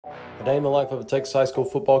A day in the life of a Texas high school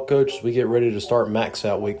football coach as we get ready to start max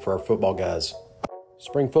out week for our football guys.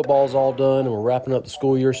 Spring football is all done and we're wrapping up the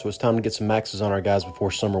school year, so it's time to get some maxes on our guys before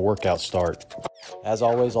summer workouts start. As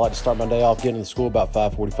always, I like to start my day off getting to school about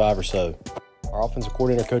 5:45 or so. Our offensive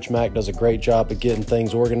coordinator, Coach Mack, does a great job of getting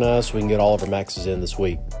things organized so we can get all of our maxes in this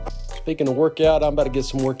week. Speaking of workout, I'm about to get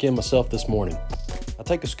some work in myself this morning. I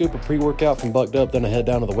take a scoop of pre-workout from Bucked Up, then I head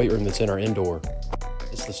down to the weight room that's in our indoor.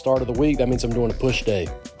 It's the start of the week, that means I'm doing a push day.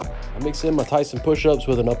 I mix in my Tyson push-ups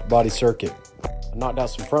with an upper body circuit. I knocked out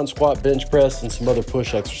some front squat, bench press, and some other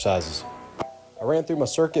push exercises. I ran through my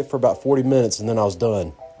circuit for about 40 minutes and then I was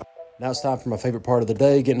done. Now it's time for my favorite part of the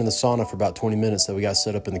day, getting in the sauna for about 20 minutes that we got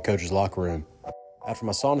set up in the coach's locker room. After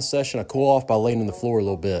my sauna session, I cool off by laying on the floor a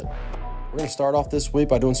little bit. We're going to start off this week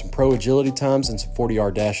by doing some pro agility times and some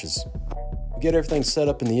 40-yard dashes. We get everything set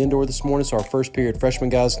up in the indoor this morning so our first period freshman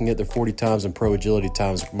guys can get their 40 times and pro agility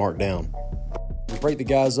times marked down. We break the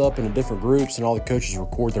guys up into different groups and all the coaches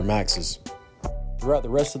record their maxes. Throughout the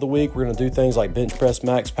rest of the week, we're going to do things like bench press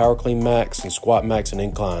max, power clean max, and squat max and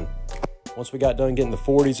incline. Once we got done getting the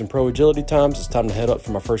 40s and pro agility times, it's time to head up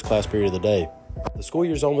for my first class period of the day. The school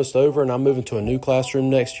year's almost over and I'm moving to a new classroom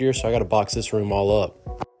next year, so I got to box this room all up.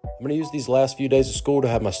 I'm going to use these last few days of school to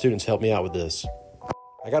have my students help me out with this.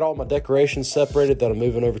 I got all my decorations separated that I'm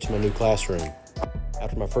moving over to my new classroom.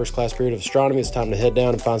 After my first class period of astronomy, it's time to head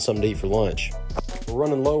down and find something to eat for lunch. We're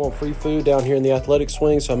running low on free food down here in the athletic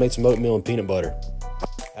swing, so I made some oatmeal and peanut butter.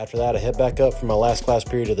 After that, I head back up for my last class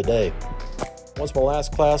period of the day. Once my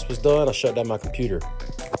last class was done, I shut down my computer.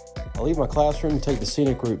 I leave my classroom and take the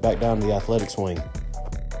scenic route back down to the athletic swing.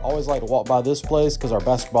 I always like to walk by this place because our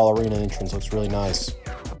basketball arena entrance looks really nice.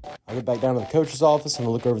 I get back down to the coach's office and I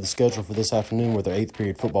look over the schedule for this afternoon with our 8th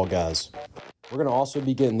period football guys. We're going to also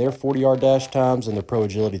be getting their 40-yard dash times and their pro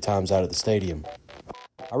agility times out at the stadium.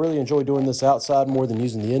 I really enjoy doing this outside more than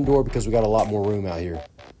using the indoor because we got a lot more room out here.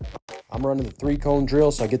 I'm running the 3-cone drill,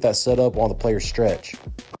 so I get that set up while the players stretch.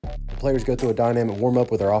 The players go through a dynamic warm-up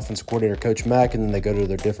with our offensive coordinator, Coach Mack, and then they go to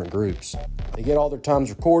their different groups. They get all their times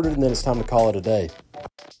recorded, and then it's time to call it a day.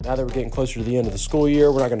 Now that we're getting closer to the end of the school year,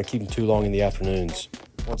 we're not going to keep them too long in the afternoons.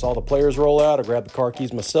 Once all the players roll out, I grab the car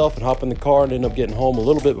keys myself and hop in the car and end up getting home a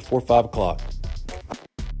little bit before 5 o'clock.